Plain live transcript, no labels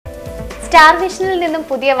Star വിഷനിൽ നിന്നും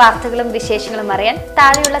പുതിയ വാർത്തകളും വിശേഷങ്ങളും അറിയാൻ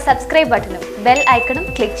താഴെയുള്ള സബ്സ്ക്രൈബ് ബട്ടണും ബെൽ ഐക്കണും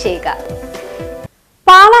ക്ലിക്ക് ചെയ്യുക.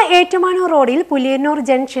 പാല ഏറ്റുമാനൂർ റോഡിൽ പുലിയന്നൂർ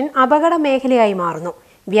ജംഗ്ഷൻ അപകട മേഖലയായി മാറുന്നു.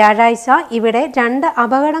 വ്യാഴാഴ്ച ഇവിടെ 2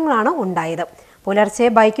 അപകടങ്ങളാണ് ഉണ്ടായത്. പുലർച്ചെ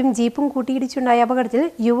ബൈക്കും ജീപ്പും കൂട്ടിയിടിച്ചുണ്ടായ അപകടത്തിൽ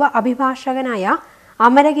യുവ അഭിഭാഷകനായ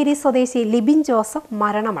അമരഗിരി സ്വദേശി ലിബിൻ ജോസഫ്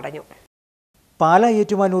മരണമടഞ്ഞു. പാല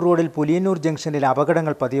ഏറ്റുമാനൂർ റോഡിൽ പുലിയന്നൂർ ജംഗ്ഷനിൽ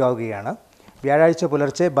അപകടങ്ങൾ പതിവാകുകയാണ്. വ്യാഴാഴ്ച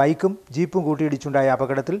പുലർച്ചെ ബൈക്കും ജീപ്പും കൂട്ടിയിടിച്ചുണ്ടായ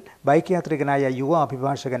അപകടത്തിൽ ബൈക്ക് യാത്രികനായ യുവ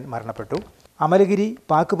അഭിഭാഷകൻ മരണപ്പെട്ടു. അമരഗിരി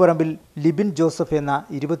പാക്കുപറമ്പിൽ ലിബിൻ ജോസഫ് എന്ന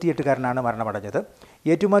 28-കാരനാണ് മരണമടഞ്ഞത്.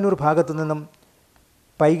 ഏറ്റുമാനൂർ ഭാഗത്തു നിന്നും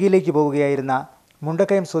പൈകിയിലേക്ക് പോവുകയായിരുന്ന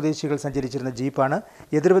മുണ്ടക്കയം സ്വദേശികൾ സഞ്ചരിച്ചിരുന്ന ജീപ്പാണ്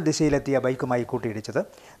എതിർവൽ ദിശയിലെത്തിയ ബൈക്കുമായി കൂട്ടിയിടിച്ചത്.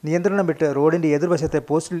 നിയന്ത്രണം വിട്ട് റോഡിന്റെ എതിർവശത്തെ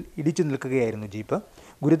പോസ്റ്റിൽ ഇടിച്ചു നിൽക്കുകയായിരുന്നു ജീപ്പ്.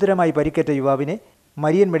 ഗുരുതരമായി പരിക്കേറ്റ യുവാവിനെ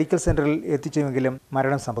മരിയൻ മെഡിക്കൽ സെന്ററിൽ എത്തിച്ചുവെങ്കിലും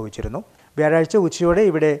മരണം സംഭവിച്ചിരുന്നു. വ്യാഴാഴ്ച ഉച്ചയോടെ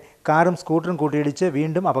ഇവിടെ കാറും സ്കൂട്ടറും കൂട്ടിയിടിച്ച്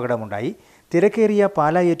വീണ്ടും അപകടമുണ്ടായി. തിരക്കേറിയ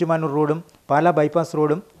പാല ഏറ്റുമാനൂർ റോഡും പാല ബൈപ്പാസ്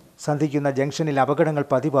റോഡും സന്ധിക്കുന്ന ജംഗ്ഷനിൽ അപകടങ്ങൾ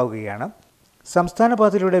പതിവാകുകയാണ്. സംസ്ഥാന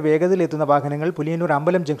പാതയിലൂടെ വേഗതയിലെത്തുന്ന വാഹനങ്ങൾ പുലിയന്നൂർ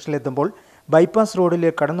അമ്പലം ജംഗ്ഷനിലെത്തുമ്പോൾ ബൈപ്പാസ് റോഡിൽ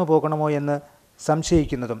കടന്നു പോകണമോ എന്ന്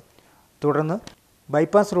സംശയിക്കുന്നതും തുടർന്ന്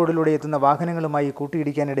ബൈപ്പാസ് റോഡിലൂടെ എത്തുന്ന വാഹനങ്ങളുമായി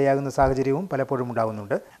കൂട്ടിയിടിക്കാനിടയാകുന്ന സാഹചര്യവും പലപ്പോഴും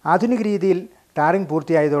ഉണ്ടാകുന്നുണ്ട്. ആധുനിക രീതിയിൽ ടാറിംഗ്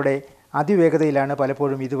പൂർത്തിയായതോടെ അതിവേഗതയിലാണ്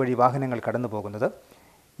പലപ്പോഴും ഇതുവഴി വാഹനങ്ങൾ കടന്നു പോകുന്നത്.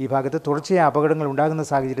 ഈ ഭാഗത്ത് തുടർച്ചയായ അപകടങ്ങൾ ഉണ്ടാകുന്ന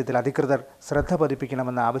സാഹചര്യത്തിൽ അധികൃതർ ശ്രദ്ധ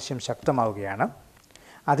പതിപ്പിക്കണമെന്ന ആവശ്യം ശക്തമാവുകയാണ്.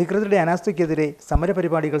 അധികൃതരുടെ അനാസ്ഥയ്ക്കെതിരെ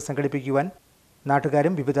സമരപരിപാടികൾ സംഘടിപ്പിക്കുവാൻ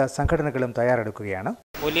നാട്ടുകാരും വിവിധ സംഘടനകളും തയ്യാറെടുക്കുകയാണ്.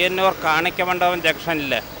 പുലിയന്നൂർ കാണിക്കമണ്ഡപം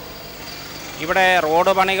ജംഗ്ഷനിൽ ഇവിടെ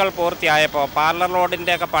റോഡ് പണികൾ പൂർത്തിയായപ്പോൾ, പാർലർ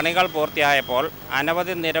റോഡിൻ്റെയൊക്കെ പണികൾ പൂർത്തിയായപ്പോൾ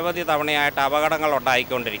നിരവധി തവണയായിട്ട് അപകടങ്ങൾ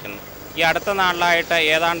ഉണ്ടായിക്കൊണ്ടിരിക്കുന്നു. ഈ അടുത്ത നാളിലായിട്ട്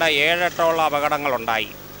ഏതാണ്ട് 7-8 അപകടങ്ങളുണ്ടായി.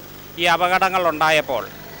 ഈ അപകടങ്ങൾ ഉണ്ടായപ്പോൾ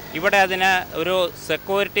ഇവിടെ അതിന് ഒരു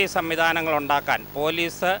സെക്യൂരിറ്റി സംവിധാനങ്ങൾ ഉണ്ടാക്കാൻ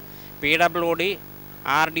പോലീസ്, PWD,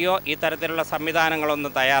 RDO ഇത്തരത്തിലുള്ള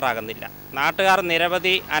സംവിധാനങ്ങളൊന്നും തയ്യാറാകുന്നില്ല. നാട്ടുകാർ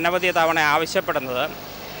അനവധി തവണ ആവശ്യപ്പെടുന്നത്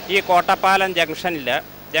ഈ കോട്ടപ്പാലം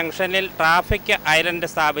ജംഗ്ഷനിൽ ട്രാഫിക് ഐലൻഡ്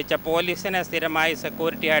സ്ഥാപിച്ച പോലീസിനെ സ്ഥിരമായി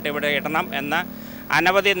സെക്യൂരിറ്റിയായിട്ട് ഇവിടെ ഇടണം എന്ന്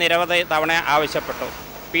നിരവധി തവണ ആവശ്യപ്പെട്ടു.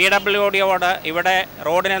 PWDയോട് ഇവിടെ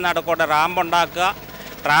റോഡിന് നടുക്കോട്ട് റാമ്പ് ഉണ്ടാക്കുക,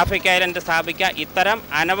 ട്രാഫിക് ഐലൻഡ് സ്ഥാപിക്കുക, ഇത്തരം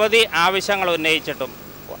അനവധി ആവശ്യങ്ങൾ ഉന്നയിച്ചിട്ടും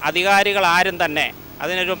അധികാരികൾ ആരും തന്നെ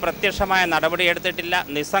അതിനൊരു പ്രത്യക്ഷമായ നടപടി എടുത്തിട്ടില്ല.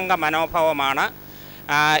 നിസ്സംഗ മനോഭാവമാണ്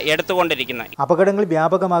എടുത്തുകൊണ്ടിരിക്കുന്നത്. അപകടങ്ങൾ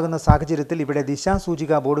വ്യാപകമാകുന്ന സാഹചര്യത്തിൽ ഇവിടെ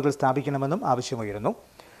ദിശാസൂചിക ബോർഡുകൾ സ്ഥാപിക്കണമെന്നും ആവശ്യമുയരുന്നു.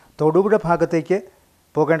 തൊടുപുഴ ഭാഗത്തേക്ക്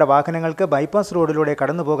പോകേണ്ട വാഹനങ്ങൾക്ക് ബൈപ്പാസ് റോഡിലൂടെ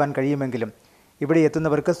കടന്നു പോകാൻ കഴിയുമെങ്കിലും ഇവിടെ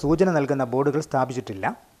എത്തുന്നവർക്ക് സൂചന നൽകുന്ന ബോർഡുകൾ സ്ഥാപിച്ചിട്ടില്ല.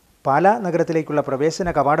 പാലാ നഗരത്തിലേക്കുള്ള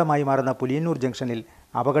പ്രവേശന കവാടമായി മാറുന്ന പുലിയന്നൂർ ജംഗ്ഷനിൽ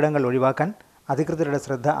അപകടങ്ങൾ ഒഴിവാക്കാൻ അധികൃതരുടെ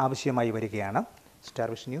ശ്രദ്ധ ആവശ്യമായി വരികയാണ്. Star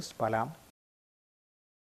vision news, Pala.